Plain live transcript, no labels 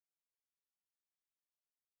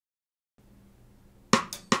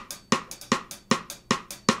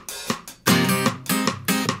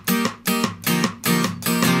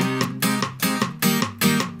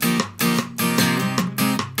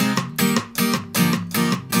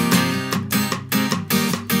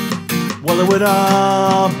it would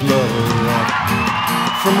all blow up.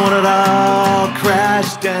 From when it all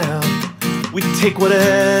crashed down, we'd take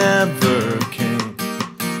whatever came.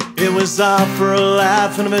 It was all for a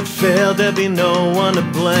laugh, and if it failed, there'd be no one to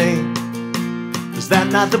blame. Was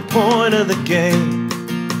that not the point of the game?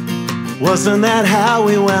 Wasn't that how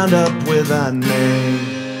we wound up with our name?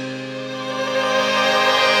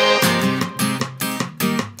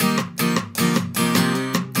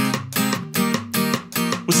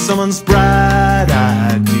 Was someone's bright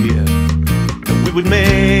idea that we would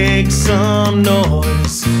make some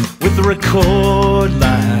noise with the record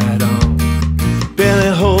light on,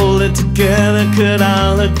 barely hold it together, could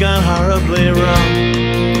all have gone horribly wrong.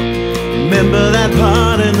 Remember that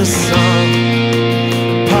part in the song,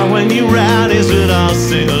 the part when you rowdies would all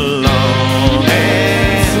sing along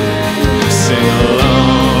and sing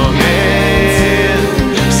along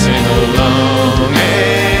and sing along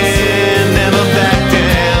and never back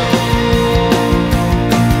down.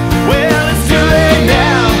 Well, it's too late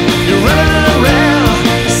now, you're running around,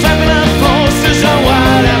 slapping up posters on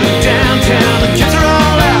White Avenue downtown. The kids are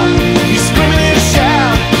all out, you're screaming and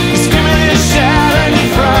shout, you're screaming and shout, and you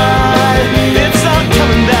fried. It's all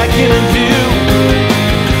coming back in view.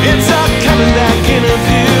 It's all coming back in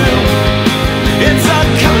view. It's all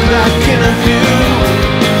coming back in view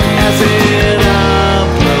as it all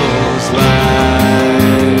blows by.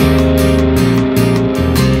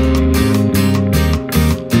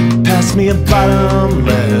 Pass me a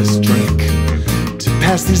bottomless drink to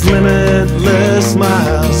pass these limitless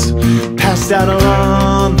miles. Passed out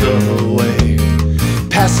along the way,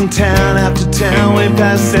 passing town after town, way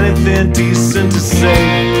past anything decent to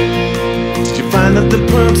say. Did you find that the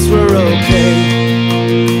pumps were okay?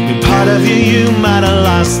 Any part of you might have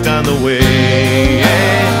lost on the way.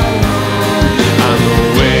 On the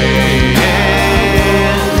way,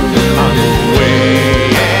 on the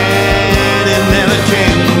way, and it never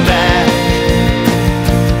came back.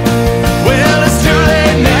 Well, it's too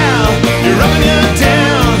late now, you're up and you're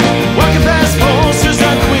down, walking past posters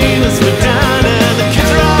on Queen and Spadina. The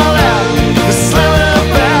kids are all out, they're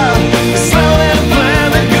slamming about, they're slamming and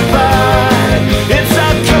slamming goodbye. It's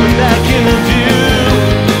all coming back in view.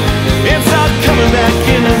 It's all coming back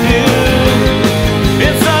in view.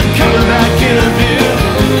 It's all coming back in view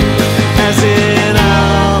as it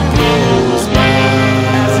all blows by.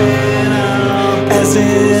 As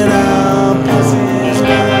it all blows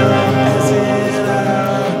by.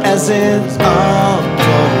 As it all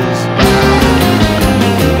blows by.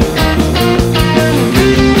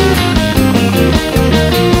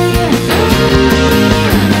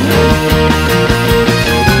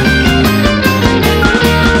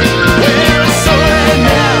 Well, it's so late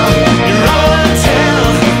now, you're all in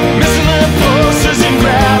town, missing the posters and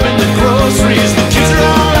grabbing the groceries. The kids are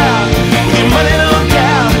all out with your money no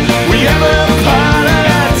doubt. Were you ever a part of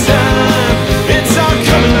that time? It's all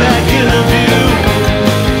coming back in view.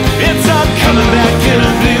 It's all coming back in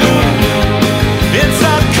view. It's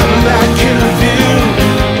all coming back in view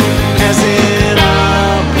as it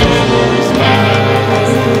all blows by.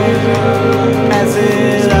 As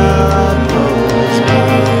it all blows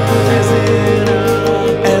by. As it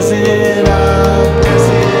all, as it all, as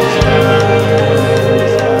it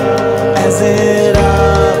all, as it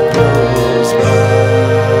all blows